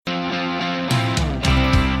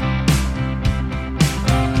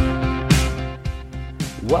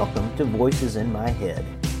welcome to Voices in My Head,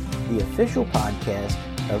 the official podcast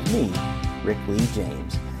of me, Rick Lee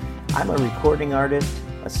James. I'm a recording artist,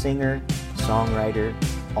 a singer, songwriter,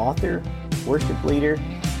 author, worship leader,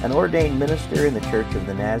 an ordained minister in the Church of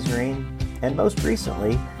the Nazarene, and most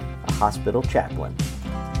recently, a hospital chaplain.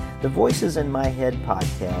 The Voices in My Head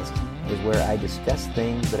podcast is where I discuss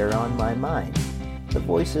things that are on my mind, the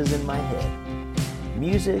voices in my head.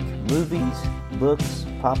 Music, movies, books,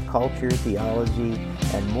 pop culture, theology,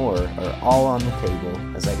 and more are all on the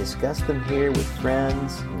table as I discuss them here with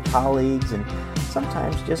friends and colleagues and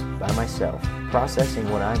sometimes just by myself, processing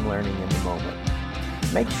what I'm learning in the moment.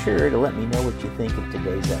 Make sure to let me know what you think of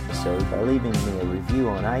today's episode by leaving me a review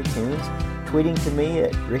on iTunes, tweeting to me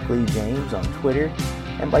at Rick Lee James on Twitter,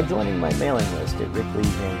 and by joining my mailing list at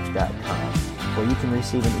rickleejames.com, where you can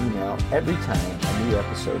receive an email every time a new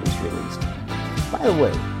episode is released. By the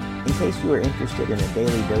way, in case you are interested in a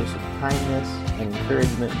daily dose of kindness and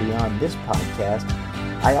encouragement beyond this podcast,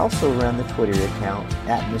 I also run the Twitter account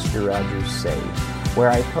at Mr. Rogers Save,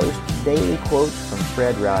 where I post daily quotes from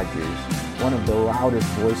Fred Rogers, one of the loudest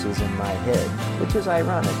voices in my head, which is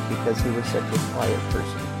ironic because he was such a quiet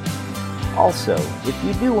person. Also, if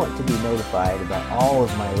you do want to be notified about all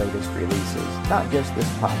of my latest releases, not just this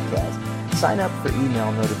podcast, sign up for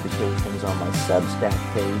email notifications on my Substack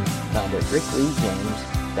page found at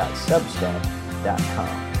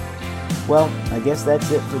rickleejames.substack.com. Well, I guess that's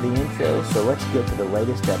it for the intro, so let's get to the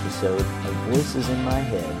latest episode of Voices in My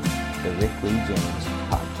Head, the Rick Lee James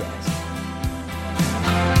podcast.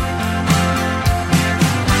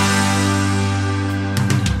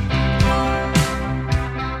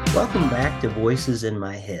 Welcome back to Voices in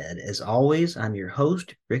My Head. As always, I'm your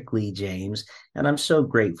host, Rick Lee James, and I'm so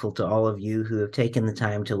grateful to all of you who have taken the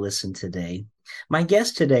time to listen today. My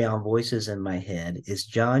guest today on Voices in My Head is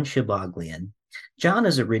John Shabaglian. John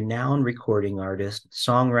is a renowned recording artist,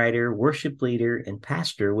 songwriter, worship leader, and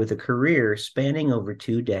pastor with a career spanning over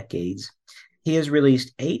 2 decades. He has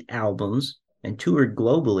released 8 albums and toured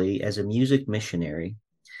globally as a music missionary.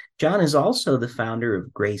 John is also the founder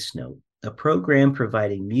of Grace Note, a program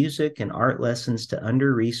providing music and art lessons to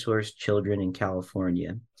under-resourced children in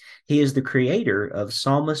California. He is the creator of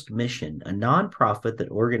Psalmist Mission, a nonprofit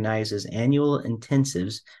that organizes annual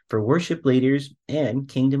intensives for worship leaders and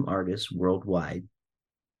kingdom artists worldwide.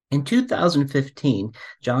 In 2015,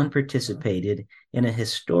 John participated in a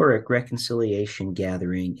historic reconciliation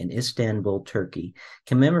gathering in Istanbul, Turkey,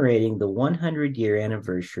 commemorating the 100-year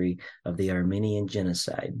anniversary of the Armenian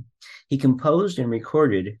genocide. He composed and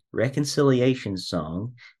recorded Reconciliation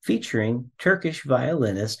Song featuring Turkish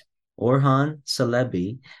violinist Orhan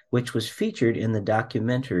Çelebi, which was featured in the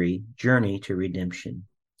documentary Journey to Redemption.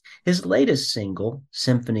 His latest single,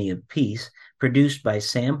 Symphony of Peace, produced by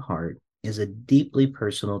Sam Hart, is a deeply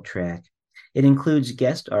personal track. It includes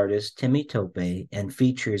guest artist Timmy Tope and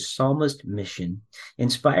features Psalmist Mission.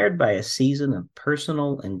 Inspired by a season of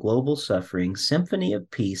personal and global suffering, Symphony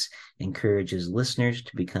of Peace encourages listeners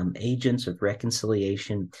to become agents of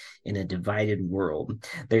reconciliation in a divided world.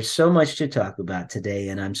 There's so much to talk about today,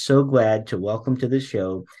 and I'm so glad to welcome to the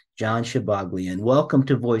show John Shabaglian. Welcome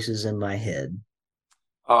to Voices in My Head.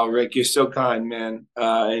 Oh, Rick, you're so kind, man.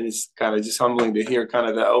 And it's kind of just humbling to hear kind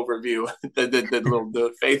of the overview,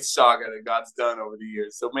 the faith saga that God's done over the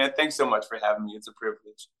years. So, man, thanks so much for having me. It's a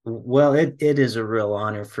privilege. Well, it is a real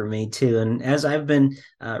honor for me, too. And as I've been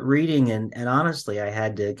reading, and honestly, I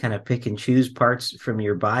had to kind of pick and choose parts from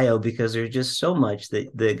your bio because there's just so much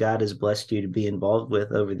that God has blessed you to be involved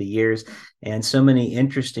with over the years, and so many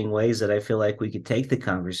interesting ways that I feel like we could take the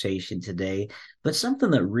conversation today. But something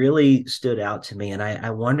that really stood out to me, and I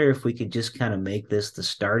wonder if we could just kind of make this the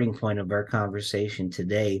starting point of our conversation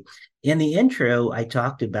today. In the intro, I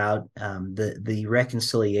talked about the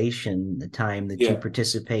reconciliation, the time that you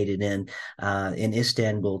participated in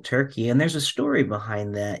Istanbul, Turkey. And there's a story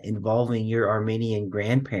behind that involving your Armenian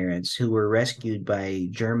grandparents who were rescued by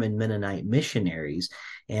German Mennonite missionaries,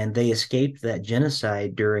 and they escaped that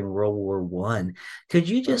genocide during World War I. Could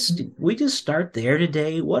you we just start there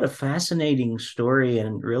today? What a fascinating story,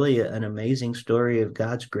 and really an amazing story of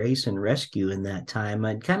God's grace and rescue in that time.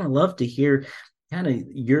 I'd kind of love to hear kind of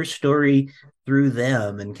your story through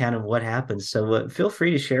them and kind of what happened. So feel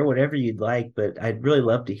free to share whatever you'd like, but I'd really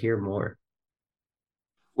love to hear more.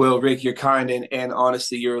 Well, Rick, you're kind, and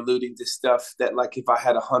honestly, you're alluding to stuff that, like, if I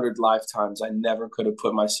had 100 lifetimes, I never could have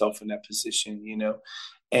put myself in that position, you know.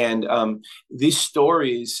 And these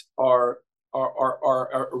stories are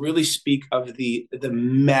really speak of the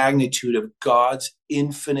magnitude of God's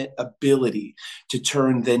infinite ability to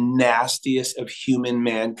turn the nastiest of human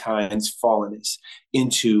mankind's fallenness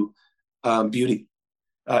into beauty.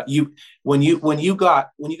 You when you got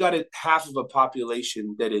a half of a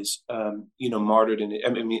population that is martyred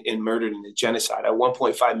and murdered in a genocide.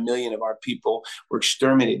 1.5 million of our people were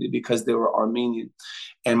exterminated because they were Armenian,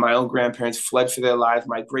 and my own grandparents fled for their lives.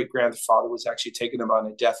 My great grandfather was actually taken on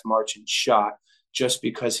a death march and shot just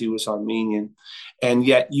because he was Armenian, and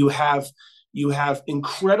yet you have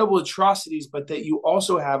incredible atrocities, but that you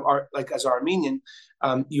also have like as Armenian,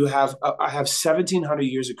 I have 1,700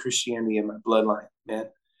 years of Christianity in my bloodline, man.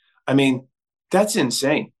 I mean, that's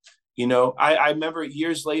insane. I remember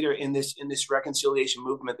years later in this reconciliation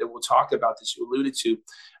movement that we'll talk about, this you alluded to,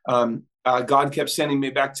 God kept sending me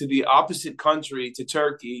back to the opposite country, to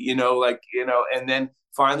Turkey, and then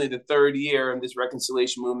finally the third year in this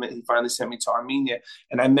reconciliation movement, he finally sent me to Armenia.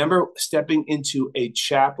 And I remember stepping into a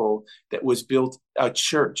church that was built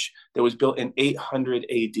in 800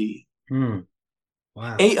 AD. Hmm.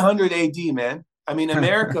 Wow. 800 AD, man. I mean,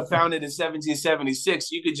 America founded in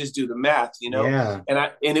 1776. You could just do the math, Yeah.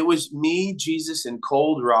 And it was me, Jesus, and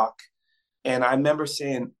Cold Rock. And I remember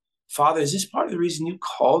saying, Father, is this part of the reason you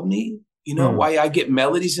called me? Hmm. Why I get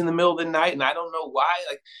melodies in the middle of the night, and I don't know why.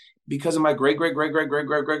 Like, because of my great great great great great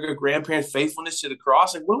great great great grandparents' faithfulness to the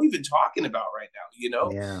cross. Like, what are we even talking about right now?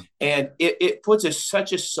 Yeah. And it puts us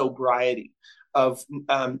such a sobriety of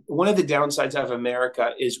one of the downsides of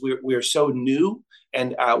America is we're so new,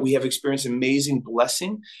 and we have experienced amazing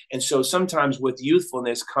blessing. And so sometimes with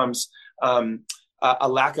youthfulness comes a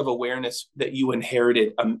lack of awareness that you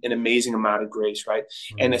inherited an amazing amount of grace, right?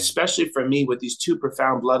 And Hmm. especially for me, with these two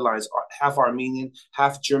profound bloodlines, half Armenian,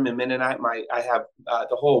 half German Mennonite. I have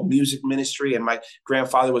the whole music ministry, and my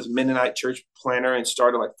grandfather was a Mennonite church planner and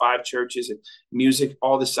started like 5 churches and music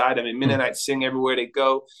all the side. I mean, Hmm. Mennonites sing everywhere they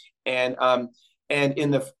go, and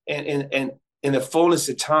in the fullness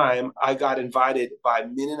of time, I got invited by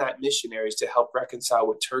Mennonite missionaries to help reconcile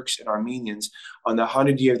with Turks and Armenians on the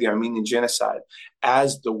 100th year of the Armenian genocide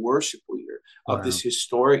as the worship leader of this Wow.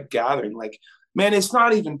 historic gathering. Like, man, it's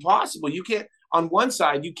not even possible. You can't, on one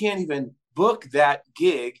side, you can't even book that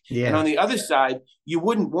gig. And Yeah. on the other side, you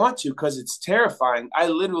wouldn't want to because it's terrifying. I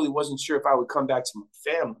literally wasn't sure if I would come back to my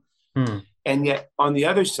family. Hmm. And yet, on the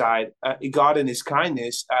other side, God in His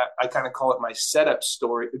kindness, I kind of call it my setup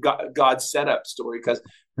story, God's setup story. Because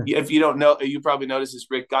if you don't know, you probably noticed this,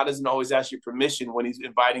 Rick. God doesn't always ask your permission when He's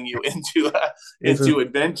inviting you into Isn't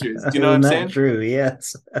adventures. Do you know what I'm isn't that saying? true?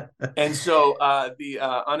 Yes. And so the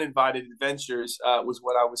uninvited adventures was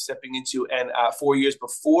what I was stepping into. And 4 years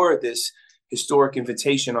before this historic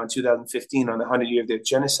invitation on 2015, on the 100th year of the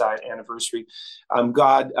genocide anniversary,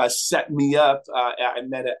 God set me up.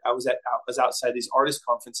 I was outside these artist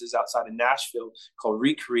conferences outside of Nashville called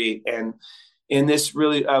Recreate. And in this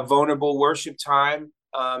really vulnerable worship time,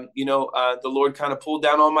 the Lord kind of pulled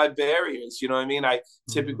down all my barriers. You know what I mean? I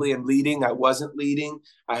Hmm. typically am leading. I wasn't leading.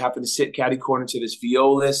 I happened to sit catty corner to this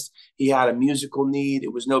violist. He had a musical need.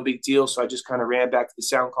 It was no big deal. So I just kind of ran back to the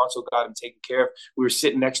sound console, got him taken care of. We were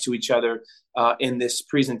sitting next to each other in this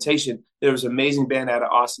presentation. There was an amazing band out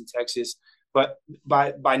of Austin, Texas. But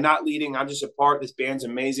by not leading, I'm just a part. This band's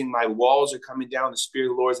amazing. My walls are coming down. The Spirit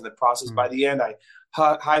of the Lord's in the process. Hmm. By the end, I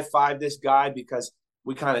high five this guy because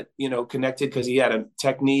we kind of connected because he had a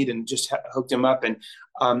tech need and just hooked him up.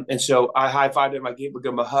 And so I high fived him. I gave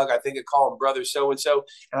him a hug. I think I called him brother so and so.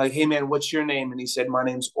 And I'm like, hey man, what's your name? And he said, my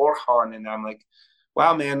name's Orhan. And I'm like,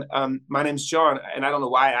 wow man, my name's John. And I don't know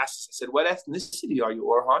why I asked this. I said, what ethnicity are you,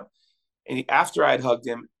 Orhan? And after I had hugged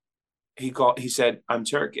him, he said, I'm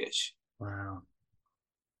Turkish. Wow.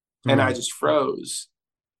 And I Hmm. just froze.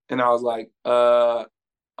 And I was like, I'm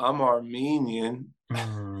Armenian.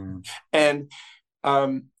 Hmm. And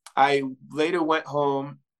I later went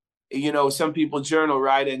home. Some people journal,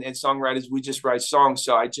 right? And songwriters, we just write songs.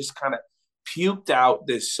 So I just kind of puked out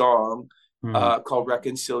this song Hmm. called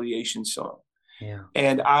Reconciliation Song. Yeah.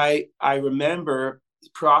 And I remember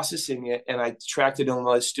processing it, and I tracked it in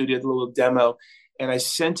my studio, a little demo, and I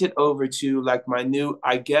sent it over to like my new,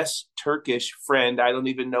 I guess, Turkish friend. I don't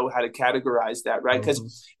even know how to categorize that, right? Because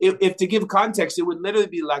Hmm. if to give context, it would literally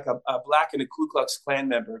be like a black and a Ku Klux Klan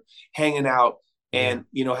member hanging out Yeah.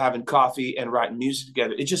 and having coffee and writing music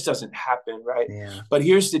together. It just doesn't happen, right? Yeah. But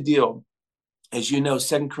here's the deal. As you know,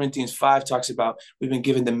 2 Corinthians 5 talks about we've been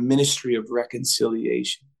given the ministry of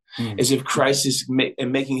reconciliation, Hmm. as if Christ is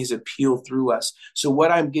making his appeal through us. So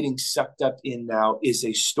what I'm getting sucked up in now is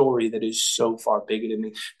a story that is so far bigger than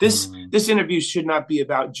me. This Hmm. this interview should not be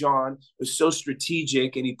about John. It was so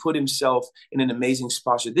strategic, and he put himself in an amazing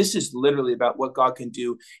spot. So this is literally about what God can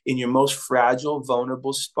do in your most fragile,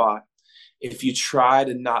 vulnerable spot if you try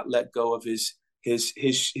to not let go of his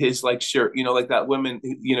his like shirt, like that woman,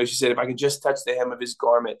 she said, if I can just touch the hem of his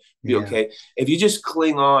garment, be Yeah. okay. If you just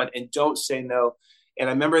cling on and don't say no. And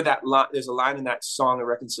I remember that line, there's a line in that song, a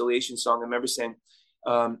reconciliation song. I remember saying,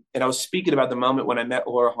 and I was speaking about the moment when I met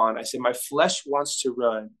Orhan. I said, my flesh wants to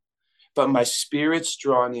run, but my spirit's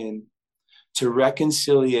drawn in to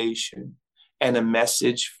reconciliation and a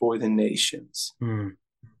message for the nations. Mm.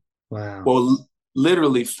 Wow. Well,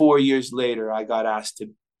 literally 4 years later, I got asked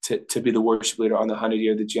to be the worship leader on the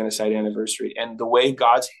 100-year of the genocide anniversary. And the way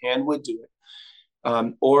God's hand would do it,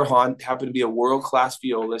 Orhan happened to be a world-class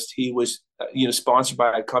violist. He was, sponsored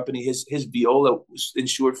by a company. His viola was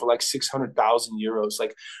insured for like 600,000 euros.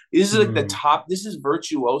 Like, this is like the Mm. top. This is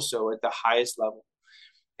virtuoso at the highest level.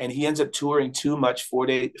 And he ends up touring too much 4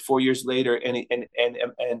 years later,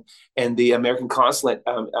 and the American consulate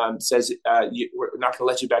says, we're not going to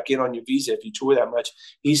let you back in on your visa if you tour that much.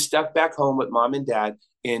 He's stuck back home with mom and dad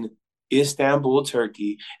in Istanbul,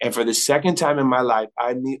 Turkey. And for the second time in my life,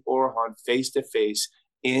 I meet Orhan face to face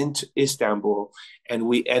in Istanbul, and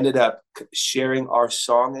we ended up sharing our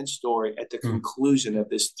song and story at the Mm. conclusion of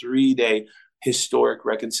this 3-day historic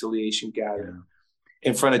reconciliation gathering Yeah.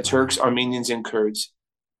 in front of Wow. Turks, Armenians, and Kurds.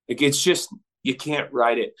 Like, it's just, you can't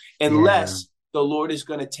write it Yeah. unless the Lord is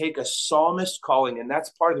going to take a psalmist calling. And that's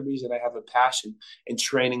part of the reason I have a passion in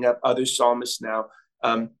training up other psalmists now,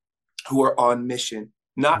 who are on mission,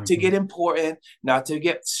 not to Hmm. get important, not to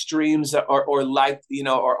get streams or liked,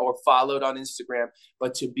 or followed on Instagram,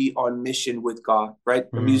 but to be on mission with God, right?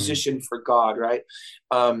 A Mm. musician for God, right?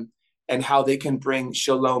 Um, and how they can bring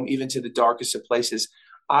shalom even to the darkest of places.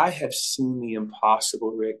 I have seen the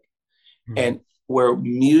impossible, Rick, Mm. and where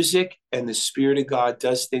music and the Spirit of God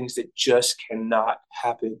does things that just cannot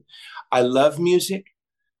happen. I love music,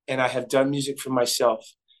 and I have done music for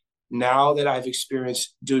myself. Now that I've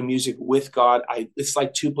experienced doing music with God, it's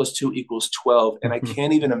like 2 + 2 = 12. And I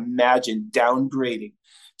can't even imagine downgrading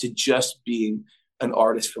to just being an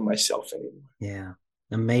artist for myself anymore. Yeah.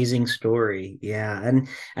 Amazing story. Yeah. And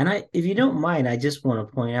if you don't mind, I just want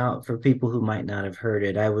to point out for people who might not have heard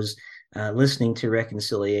it, I was listening to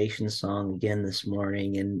Reconciliation Song again this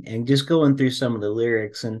morning and just going through some of the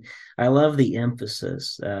lyrics, and I love the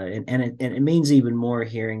emphasis. And it means even more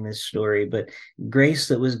hearing this story, but grace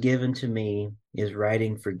that was given to me is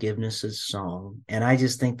writing forgiveness's song. And I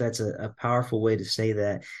just think that's a powerful way to say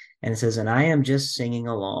that. And it says, and I am just singing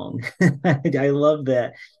along. I love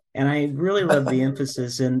that. And I really love the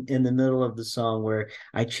emphasis in the middle of the song where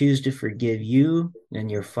I choose to forgive you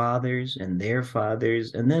and your fathers and their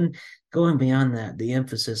fathers. And then going beyond that, the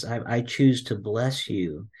emphasis, I choose to bless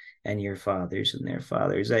you and your fathers and their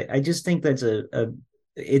fathers. I just think that's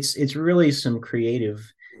it's really some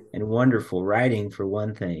creative and wonderful writing for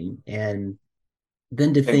one thing. And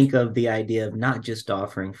then to Thank think you. of the idea of not just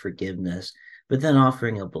offering forgiveness, but then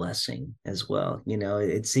offering a blessing as well.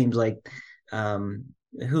 It seems like um,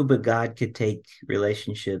 who but God could take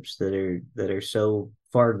relationships that are so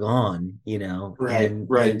far gone, Right,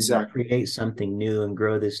 right, and exactly. create something new and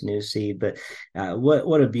grow this new seed. But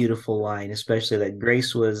what a beautiful line, especially that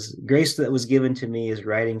grace that was given to me is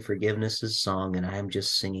writing forgiveness's song, and I am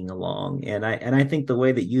just singing along. And I think the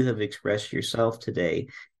way that you have expressed yourself today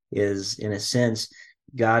is, in a sense,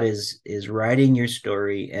 God is writing your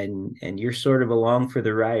story, and you're sort of along for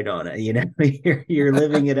the ride on it. You're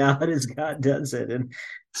living it out as God does it. And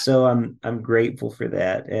so I'm grateful for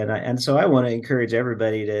that. And so I want to encourage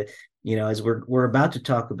everybody to, as we're about to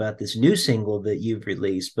talk about this new single that you've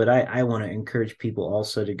released, but I want to encourage people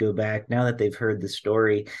also to go back now that they've heard the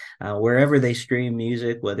story, wherever they stream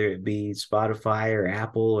music, whether it be Spotify or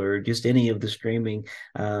Apple or just any of the streaming,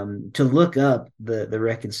 to look up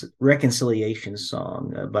the reconciliation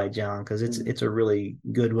song by John, because it's a really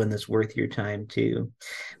good one that's worth your time too.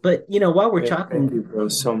 But while we're Thank talking, you, bro,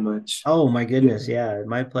 so much. oh my Yeah. goodness, yeah,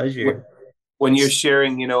 my pleasure. When you're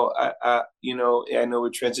sharing, I know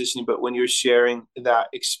we're transitioning, but when you're sharing that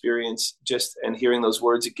experience, just and hearing those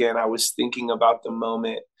words again, I was thinking about the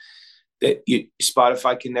moment that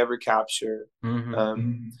Spotify can never capture. Hmm.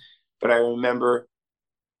 Um, but I remember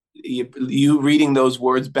you reading those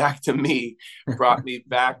words back to me brought me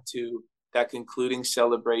back to that concluding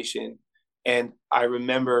celebration. And I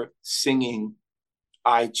remember singing,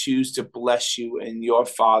 I choose to bless you and your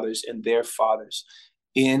fathers and their fathers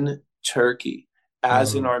in Turkey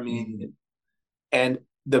as an Mm. Armenian. And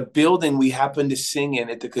the building we happened to sing in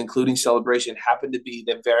at the concluding celebration happened to be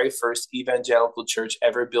the very first evangelical church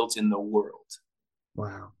ever built in the world.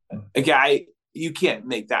 Wow. A guy, you can't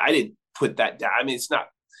make that. I didn't put that down. I mean, it's not.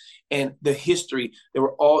 And the history,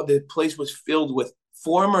 the place was filled with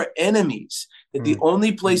former enemies that the Mm.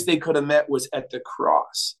 only place they could have met was at the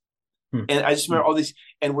cross. Hmm. And I just remember all these,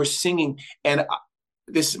 and we're singing, and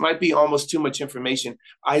this might be almost too much information.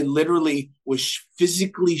 I literally was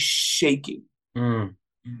physically shaking. Mm.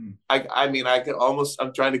 I mean, I could almost,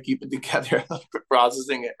 I'm trying to keep it together,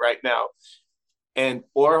 processing it right now. And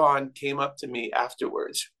Orhan came up to me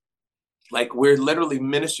afterwards. Like we're literally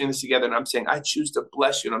ministering this together, and I'm saying, I choose to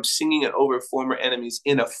bless you. And I'm singing it over former enemies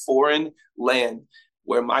in a foreign land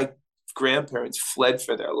where my grandparents fled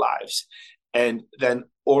for their lives. And then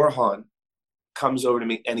Orhan comes over to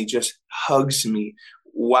me and he just hugs me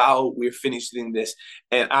while we're finishing this.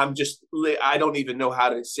 And I'm just, I don't even know how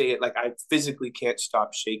to say it. Like I physically can't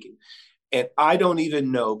stop shaking. And I don't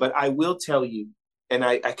even know, but I will tell you, and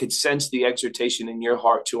I could sense the exhortation in your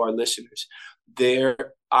heart to our listeners. There,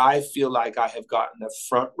 I feel like I have gotten a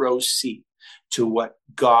front row seat to what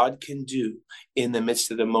God can do in the midst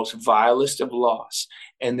of the most vilest of loss.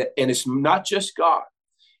 And it's not just God,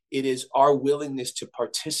 it is our willingness to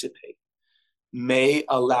participate may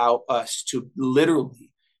allow us to literally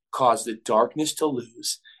cause the darkness to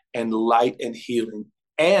lose and light and healing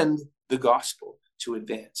and the gospel to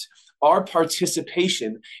advance. Our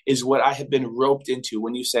participation is what I have been roped into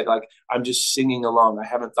when you said, like, I'm just singing along. I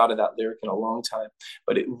haven't thought of that lyric in a long time,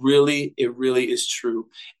 but it really is true.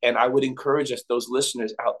 And I would encourage us, those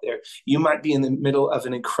listeners out there, you might be in the middle of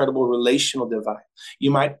an incredible relational divide. You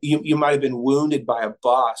might have been wounded by a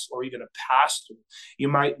boss or even a pastor. You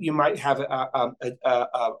might have a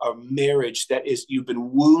marriage that is you've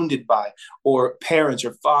been wounded by, or parents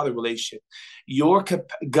or father relation. Your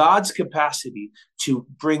God's capacity to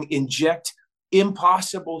inject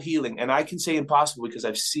impossible healing, and I can say impossible because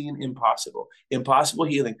I've seen impossible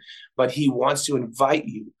healing, but he wants to invite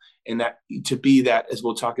you and that to be that, as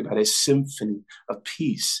we'll talk about, a symphony of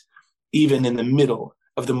peace even in the middle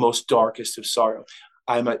of the most darkest of sorrow.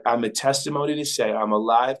 I'm a testimony to say I'm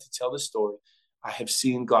alive to tell the story. I have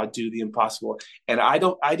seen God do the impossible, and I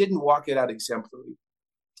didn't walk it out exemplary.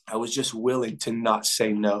 I was just willing to not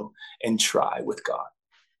say no and try with God.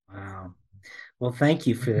 Wow. Well, thank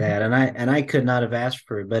you for that, and I could not have asked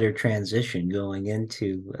for a better transition going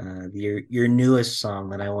into your newest song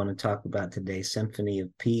that I want to talk about today, "Symphony of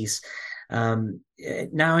Peace."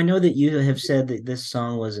 Now, I know that you have said that this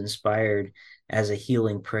song was inspired as a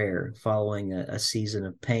healing prayer following a season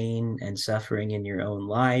of pain and suffering in your own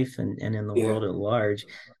life and in the Yeah. world at large.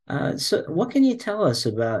 So, what can you tell us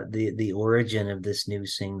about the origin of this new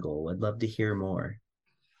single? I'd love to hear more.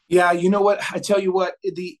 Yeah, you know what? I tell you what,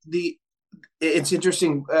 the it's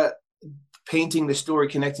interesting painting the story,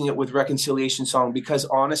 connecting it with reconciliation song, because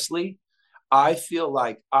honestly, I feel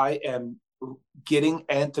like I am getting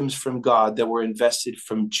anthems from God that were invested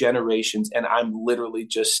from generations, and I'm literally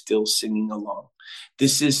just still singing along.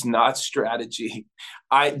 This is not strategy.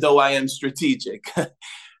 Though I am strategic.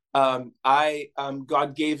 I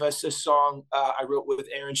God gave us a song I wrote with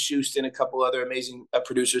Aaron Schust and a couple other amazing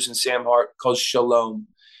producers and Sam Hart called Shalom,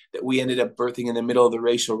 that we ended up birthing in the middle of the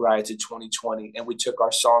racial riots of 2020. And we took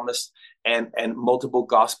our psalmist and multiple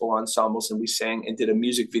gospel ensembles, and we sang and did a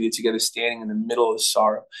music video together, standing in the middle of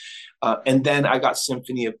sorrow. And then I got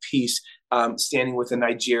Symphony of Peace, standing with a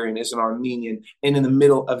Nigerian as an Armenian, and in the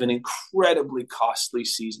middle of an incredibly costly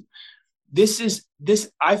season. This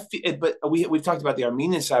I feel, but we've talked about the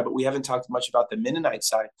Armenian side, but we haven't talked much about the Mennonite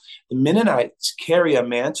side. The Mennonites carry a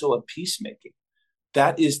mantle of peacemaking.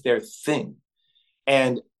 That is their thing.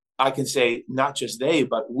 And I can say not just they,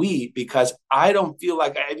 but we, because I don't feel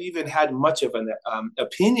like I've even had much of an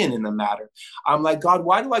opinion in the matter. I'm like, God,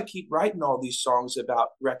 why do I keep writing all these songs about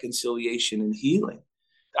reconciliation and healing?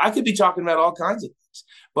 I could be talking about all kinds of things.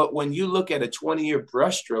 But when you look at a 20-year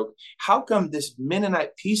brushstroke, how come this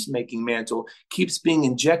Mennonite peacemaking mantle keeps being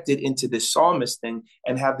injected into this psalmist thing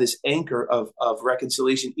and have this anchor of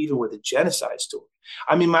reconciliation, even with a genocide story?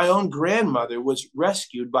 I mean, my own grandmother was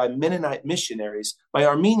rescued by Mennonite missionaries. My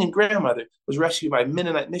Armenian grandmother was rescued by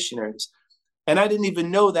Mennonite missionaries. And I didn't even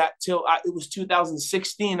know that till it was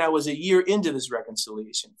 2016. I was a year into this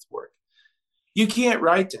reconciliation work. You can't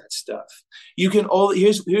write that stuff. You can only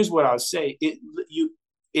here's what I'll say.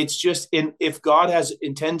 It's just if God has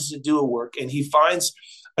intends to do a work and he finds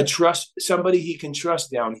somebody he can trust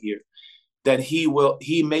down here, then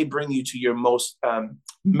he may bring you to your most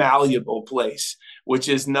malleable place, which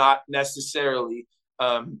is not necessarily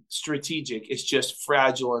strategic. It's just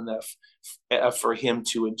fragile enough for him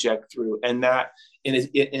to inject through. And that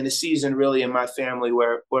in a season really in my family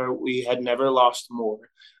where we had never lost more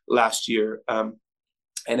last year.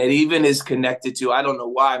 And it even is connected to, I don't know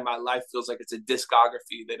why my life feels like it's a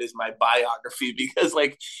discography that is my biography, because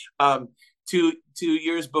like 2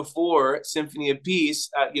 years before Symphony of Peace,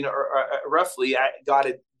 roughly, God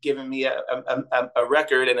had given me a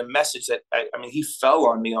record and a message that, I mean, he fell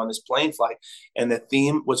on me on this plane flight. And the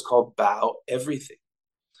theme was called Bow Everything.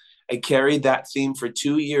 I carried that theme for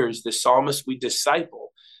 2 years. The psalmists we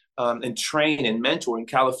disciple and train and mentor in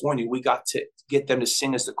California, we got to get them to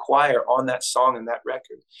sing as the choir on that song and that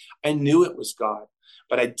record. I knew it was God,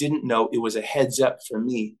 but I didn't know it was a heads up for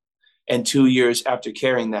me. And 2 years after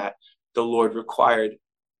carrying that, the Lord required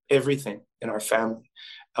everything in our family.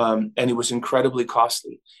 And it was incredibly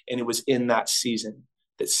costly. And it was in that season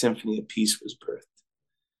that Symphony of Peace was birthed.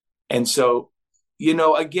 And so,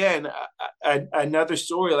 again, another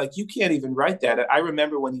story, like you can't even write that. I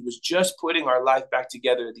remember when he was just putting our life back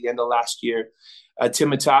together at the end of last year,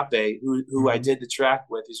 Tim Atape, who I did the track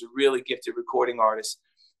with, is a really gifted recording artist.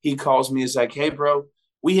 He calls me, he's like, hey, bro,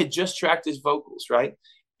 we had just tracked his vocals, right?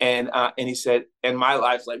 And he said, and my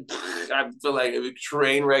life's like, I feel like a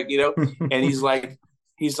train wreck, And he's like,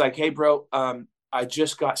 hey, bro, I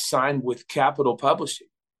just got signed with Capitol Publishing.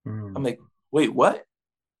 I'm like, wait, what?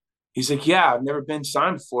 He's like, yeah, I've never been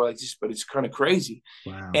signed before like this, but it's kind of crazy.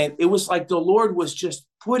 Wow. And it was like the Lord was just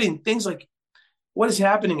putting things like, what is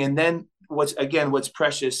happening? And then what's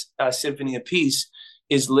precious, Symphony of Peace,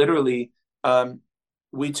 is literally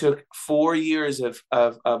we took 4 years of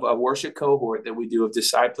a worship cohort that we do of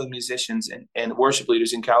discipling musicians and worship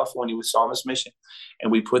leaders in California with Psalmist Mission.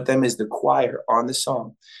 And we put them as the choir on the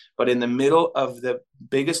song. But in the middle of the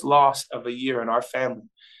biggest loss of a year in our family,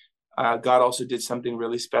 God also did something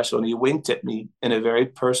really special, and he winked at me in a very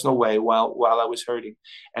personal way while I was hurting.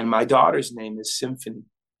 And my daughter's name is Symphony.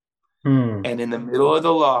 And in the middle of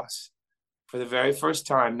the loss, for the very first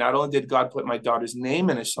time, not only did God put my daughter's name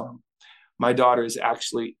in a song, my daughter is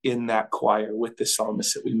actually in that choir with the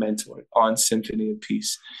psalmist that we mentored on Symphony of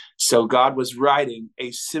Peace. So God was writing a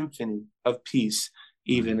symphony of peace,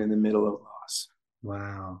 even in the middle of loss.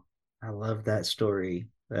 Wow. I love that story.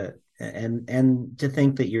 And to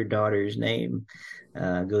think that your daughter's name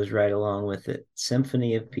goes right along with it.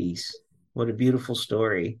 Symphony of Peace. What a beautiful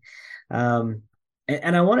story.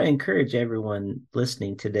 And I want to encourage everyone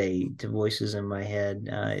listening today to Voices in My Head.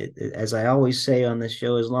 As I always say on this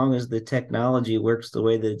show, as long as the technology works the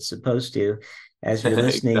way that it's supposed to, as you're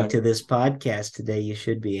listening to this podcast today, you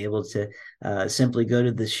should be able to simply go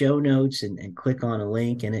to the show notes and click on a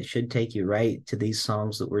link, and it should take you right to these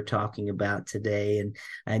songs that we're talking about today.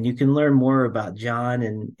 And you can learn more about John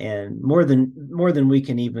and more than we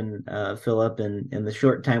can even fill up in the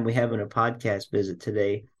short time we have in a podcast visit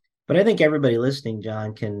today. But I think everybody listening,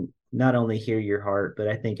 John, can not only hear your heart, but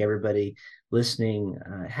I think everybody listening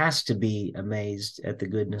has to be amazed at the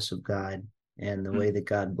goodness of God and the way that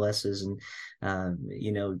God blesses. And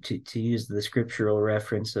to use the scriptural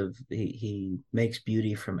reference of he makes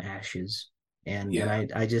beauty from ashes. And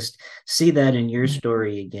I just see that in your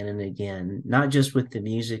story again and again, not just with the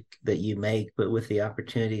music that you make, but with the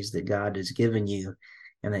opportunities that God has given you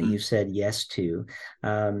and that you've said yes to.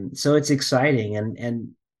 So it's exciting. And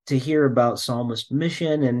to hear about Psalmist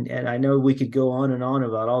Mission, and I know we could go on and on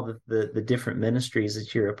about all the different ministries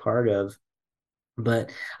that you're a part of,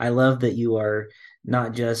 but I love that you are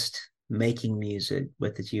not just making music,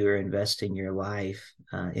 but that you are investing your life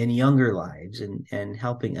in younger lives and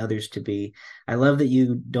helping others to be. I love that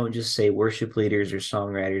you don't just say worship leaders or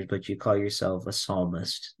songwriters, but you call yourself a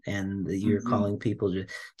psalmist, and that you're calling people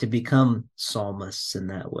to become psalmists in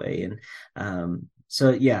that way. And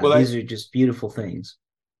these are just beautiful things.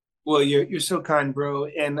 Well, you're so kind, bro.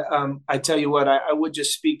 And I tell you what, I would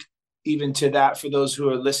just speak even to that for those who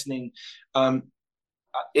are listening.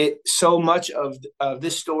 So much of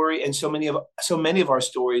this story and so many of our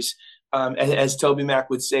stories, as Toby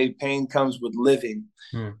Mac would say, pain comes with living.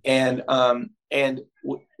 And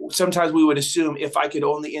sometimes we would assume if I could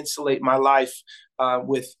only insulate my life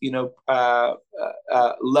with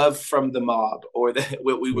love from the mob, or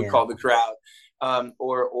what we would call the crowd,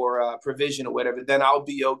 or provision or whatever, then I'll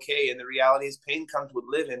be okay. And the reality is pain comes with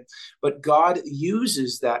living. But God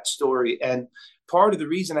uses that story. And part of the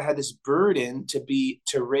reason I had this burden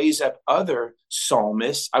to raise up other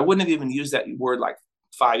psalmists, I wouldn't have even used that word like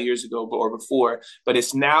 5 years ago or before, but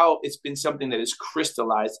it's been something that is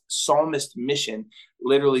crystallized. Psalmist Mission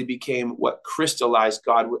literally became what crystallized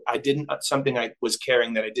God. Something I was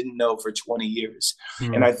carrying that I didn't know for 20 years.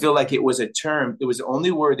 And I feel like it was a term, it was the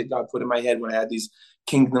only word that God put in my head when I had these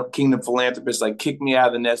kingdom philanthropists like kick me out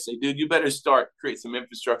of the nest, say, dude, you better create some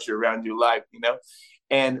infrastructure around your life,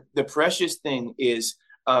 And the precious thing is,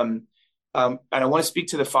 and I want to speak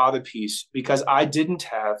to the father piece, because I didn't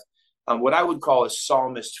have what I would call a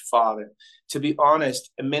psalmist father. To be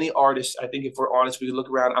honest, and many artists, I think if we're honest, we look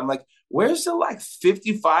around, I'm like, where's the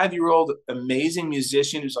 55-year-old amazing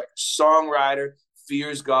musician who's like a songwriter,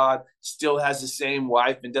 fears God, still has the same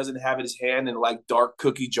wife, and doesn't have his hand in like dark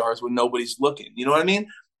cookie jars when nobody's looking. You know what I mean?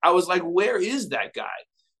 I was like, where is that guy?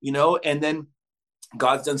 And then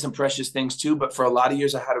God's done some precious things too, but for a lot of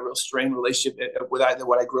years, I had a real strained relationship with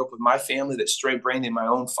what I grew up with my family, that straight brained in my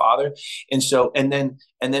own father. And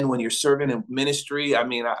then when you're serving in ministry, I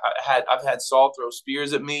mean, I've had Saul throw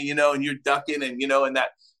spears at me, and you're ducking, and in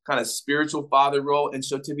that kind of spiritual father role. And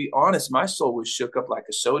so, to be honest, my soul was shook up like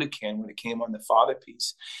a soda can when it came on the father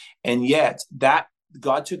piece. And yet, that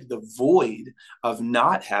God took the void of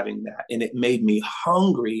not having that, and it made me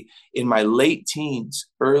hungry in my late teens,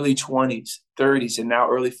 early 20s, 30s, and now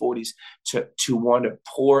early 40s to want to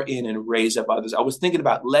pour in and raise up others. I was thinking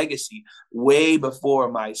about legacy way before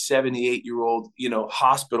my 78-year-old,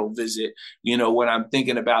 hospital visit, when I'm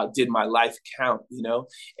thinking about, did my life count,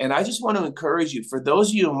 And I just want to encourage you, for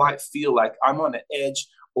those of you who might feel like I'm on the edge,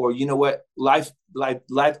 or life,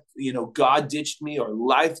 God ditched me, or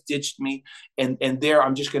life ditched me, and there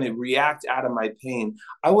I'm just going to react out of my pain.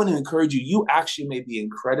 I want to encourage you. You actually may be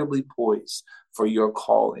incredibly poised for your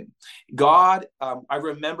calling. God, I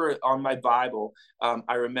remember on my Bible,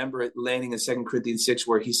 I remember it landing in 2 Corinthians 6,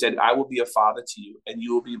 where He said, "I will be a father to you, and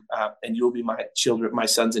you will be my children, my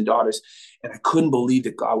sons and daughters." And I couldn't believe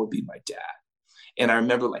that God would be my dad. And I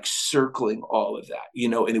remember like circling all of that,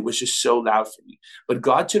 and it was just so loud for me. But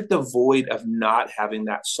God took the void of not having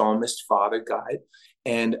that psalmist father guide,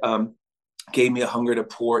 and gave me a hunger to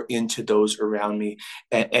pour into those around me.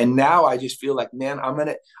 And now I just feel like, man, I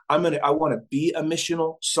want to be a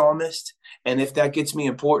missional psalmist. And if that gets me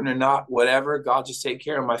important or not, whatever, God just take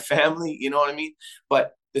care of my family. You know what I mean?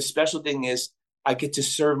 But the special thing is, I get to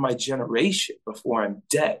serve my generation before I'm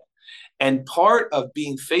dead. And part of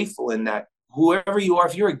being faithful in that, whoever you are,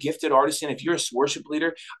 if you're a gifted artisan, if you're a worship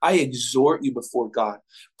leader, I exhort you before God.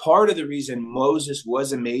 Part of the reason Moses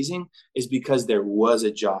was amazing is because there was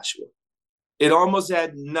a Joshua. It almost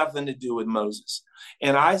had nothing to do with Moses.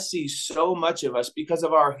 And I see so much of us, because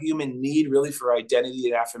of our human need really for identity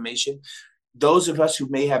and affirmation, those of us who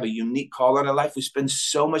may have a unique call on our life, we spend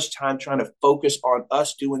so much time trying to focus on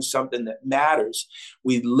us doing something that matters.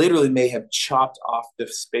 We literally may have chopped off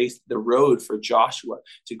the road for Joshua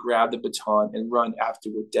to grab the baton and run after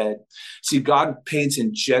we're dead. See, God paints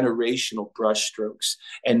in generational brushstrokes,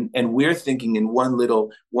 and we're thinking in one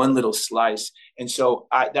little slice. And so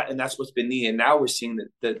that's what's been neat. And now we're seeing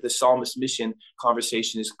that the psalmist mission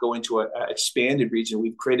conversation is going to an expanded region.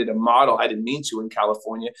 We've created a model, I didn't mean to, in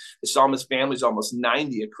California. The psalmist family is almost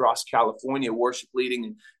 90 across California, worship leading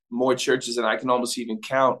in more churches than I can almost even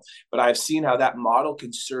count. But I've seen how that model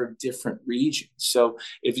can serve different regions. So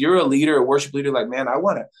if you're a leader, a worship leader, like, man,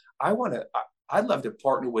 I'd love to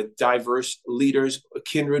partner with diverse leaders,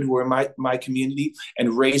 kindred, who are in my community,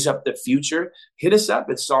 and raise up the future. Hit us up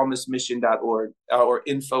at psalmistmission.org or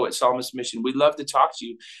info@psalmistmission. We'd love to talk to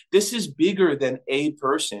you. This is bigger than a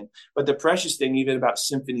person. But the precious thing, even about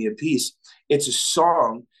Symphony of Peace, it's a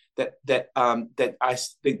song that I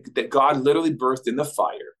think that God literally birthed in the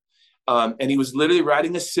fire. And He was literally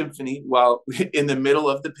writing a symphony while in the middle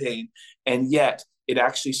of the pain. And yet it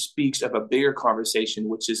actually speaks of a bigger conversation,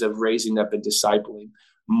 which is of raising up and discipling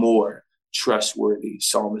more trustworthy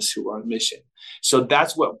psalmists who are on mission. So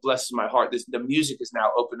that's what blesses my heart. The music is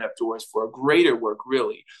now opened up doors for a greater work,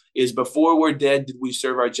 really, is before we're dead, did we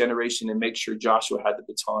serve our generation and make sure Joshua had the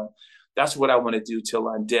baton? That's what I want to do till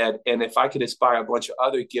I'm dead. And if I could inspire a bunch of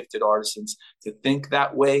other gifted artisans to think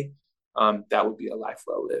that way, that would be a life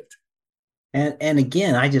well lived. And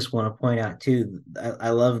again, I just want to point out too, I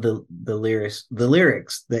love the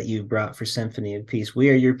lyrics that you brought for Symphony of Peace. We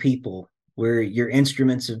are your people. We're your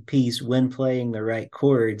instruments of peace when playing the right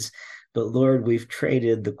chords. But Lord, we've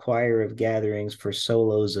traded the choir of gatherings for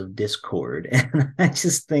solos of discord. And I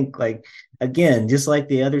just think, like, again, just like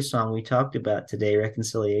the other song we talked about today,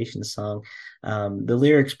 Reconciliation Song, the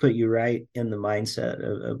lyrics put you right in the mindset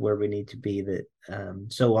of where we need to be, that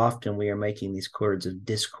so often we are making these chords of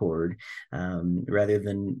discord rather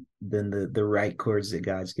than the right chords that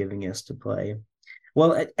God's giving us to play.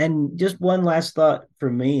 Well, and just one last thought for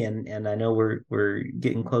me, and I know we're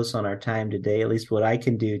getting close on our time today. At least what I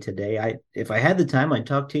can do today. If I had the time, I'd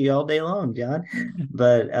talk to you all day long, John.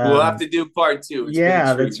 But We'll have to do part two. It's been a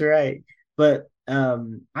yeah, treat. that's right. But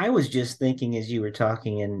I was just thinking as you were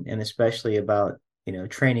talking, and especially about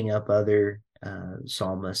training up other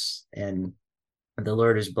psalmists, and the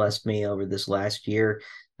Lord has blessed me over this last year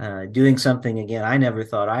doing something again I never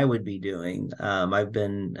thought I would be doing. I've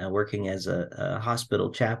been working as a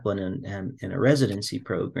hospital chaplain in a residency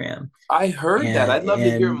program, I heard that. I'd love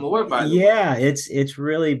to hear and more, by the way. yeah, it's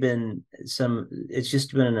really been it's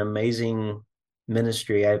just been an amazing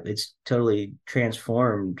ministry. It's totally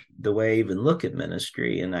transformed the way I even look at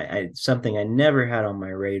ministry, and something I never had on my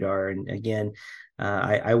radar. And again,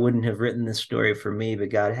 I wouldn't have written this story for me, but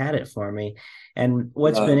God had it for me. And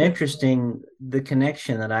what's been Love it. interesting, the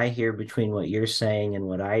connection that I hear between what you're saying and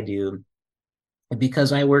what I do,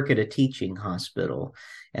 because I work at a teaching hospital,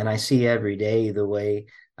 and I see every day the way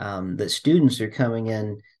that students are coming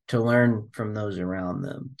in to learn from those around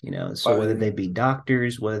them. So whether they Amen. be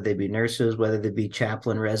doctors, whether they be nurses, whether they be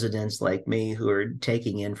chaplain residents like me who are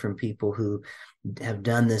taking in from people who have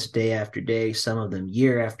done this day after day, some of them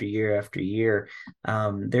year after year after year.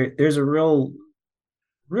 There's a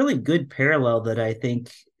really good parallel that I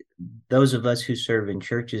think those of us who serve in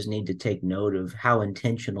churches need to take note of how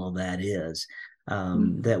intentional that is.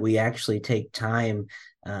 Mm. That we actually take time,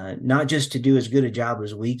 not just to do as good a job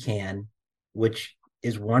as we can, which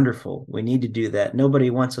is wonderful. We need to do that. Nobody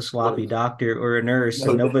wants a sloppy What- doctor or a nurse,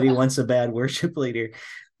 and No nobody doubt. wants a bad worship leader.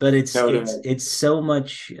 But it's No it's doubt. it's so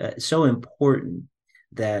much so important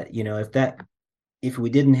that if we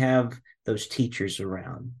didn't have those teachers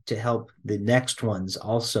around to help the next ones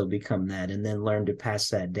also become that and then learn to pass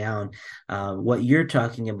that down. What you're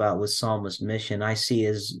talking about with Psalmist Mission, I see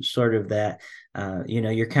as sort of that,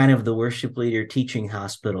 you're kind of the worship leader teaching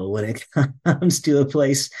hospital when it comes to a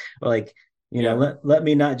place like, Yeah. let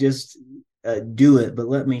me not just do it, but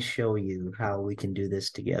let me show you how we can do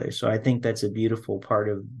this together. So I think that's a beautiful part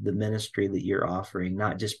of the ministry that you're offering,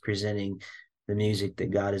 not just presenting the music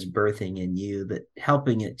that God is birthing in you, but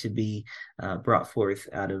helping it to be brought forth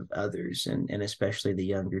out of others, and especially the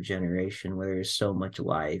younger generation where there's so much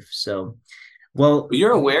life. So, well, But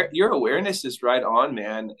your awareness is right on,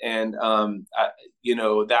 man. And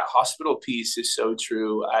that hospital piece is so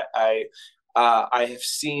true. I have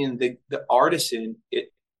seen the artisan.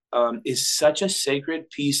 It is such a sacred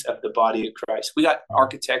piece of the body of Christ. We got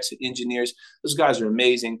architects and engineers; those guys are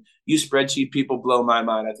amazing. You spreadsheet people blow my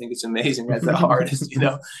mind. I think it's amazing as an artist.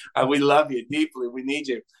 We love you deeply. We need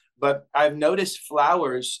you. But I've noticed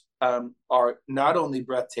flowers are not only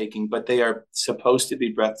breathtaking, but they are supposed to be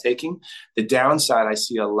breathtaking. The downside, I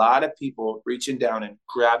see a lot of people reaching down and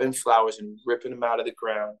grabbing flowers and ripping them out of the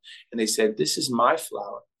ground. And they said, "This is my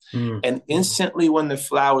flower." Mm. And instantly, when the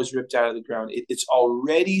flower is ripped out of the ground, it's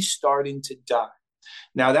already starting to die.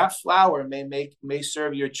 Now, that flower may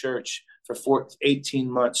serve your church for 18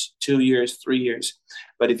 months, 2 years, 3 years.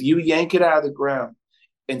 But if you yank it out of the ground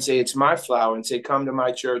and say it's my flower and say come to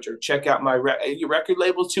my church or check out my your record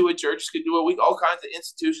labels too, at churches could do it. All kinds of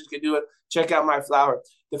institutions could do it. Check out my flower.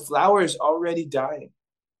 The flower is already dying.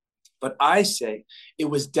 But I say it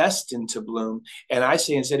was destined to bloom. And I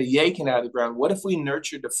say, instead of yanking out of the ground, what if we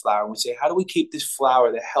nurtured the flower? And we say, how do we keep this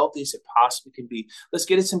flower the healthiest it possibly can be? Let's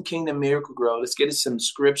get it some Kingdom Miracle Grow. Let's get it some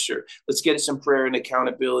scripture. Let's get it some prayer and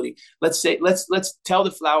accountability. Let's tell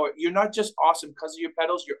the flower, you're not just awesome because of your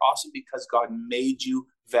petals. You're awesome because God made you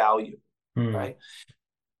valuable, Mm. right?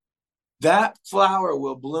 That flower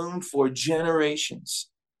will bloom for generations.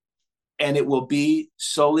 And it will be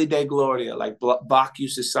soli Deo Gloria, like Bach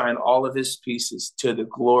used to sign all of his pieces, to the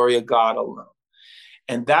glory of God alone.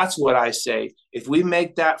 And that's what I say. If we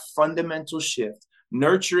make that fundamental shift,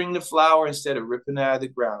 nurturing the flower instead of ripping it out of the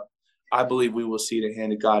ground, I believe we will see the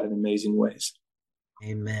hand of God in amazing ways.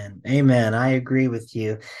 Amen. Amen. I agree with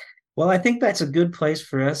you. Well, I think that's a good place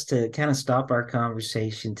for us to kind of stop our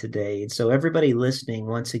conversation today. And so, everybody listening,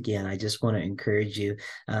 once again, I just want to encourage you,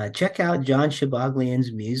 check out John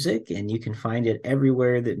Shabaglian's music, and you can find it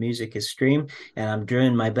everywhere that music is streamed. And I'm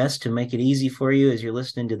doing my best to make it easy for you as you're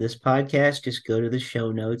listening to this podcast. Just go to the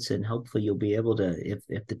show notes, and hopefully you'll be able to,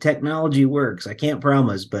 if the technology works, I can't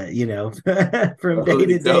promise, but from day Totally,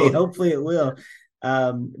 to day, totally. hopefully it will.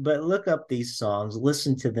 But look up these songs,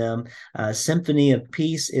 listen to them. Symphony of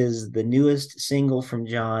Peace is the newest single from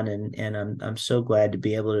John, and I'm so glad to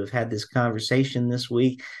be able to have had this conversation this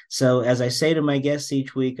week. So, as I say to my guests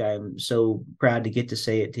each week, I'm so proud to get to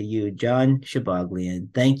say it to you, John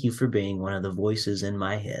Shabaglian. Thank you for being one of the voices in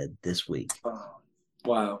my head this week. Oh,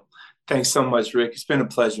 wow. Thanks so much, Rick. It's been a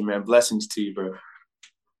pleasure, man. Blessings to you, bro.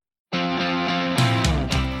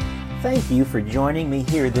 Thank you for joining me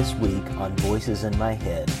here this week on Voices in My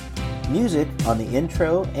Head. Music on the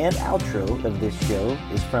intro and outro of this show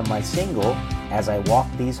is from my single, As I Walk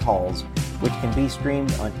These Halls, which can be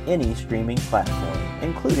streamed on any streaming platform,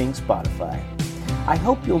 including Spotify. I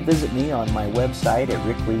hope you'll visit me on my website at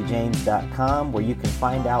rickleejames.com, where you can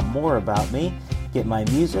find out more about me, get my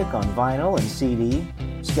music on vinyl and CD,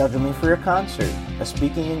 schedule me for a concert, a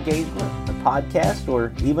speaking engagement, a podcast,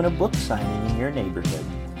 or even a book signing in your neighborhood.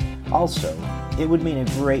 Also, it would mean a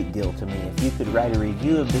great deal to me if you could write a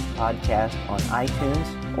review of this podcast on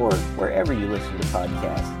iTunes or wherever you listen to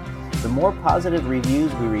podcasts. The more positive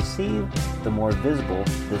reviews we receive, the more visible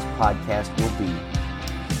this podcast will be.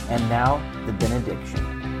 And now, the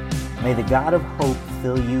benediction. May the God of hope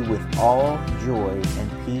fill you with all joy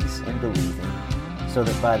and peace in believing, so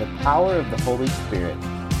that by the power of the Holy Spirit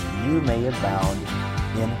you may abound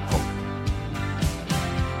in hope.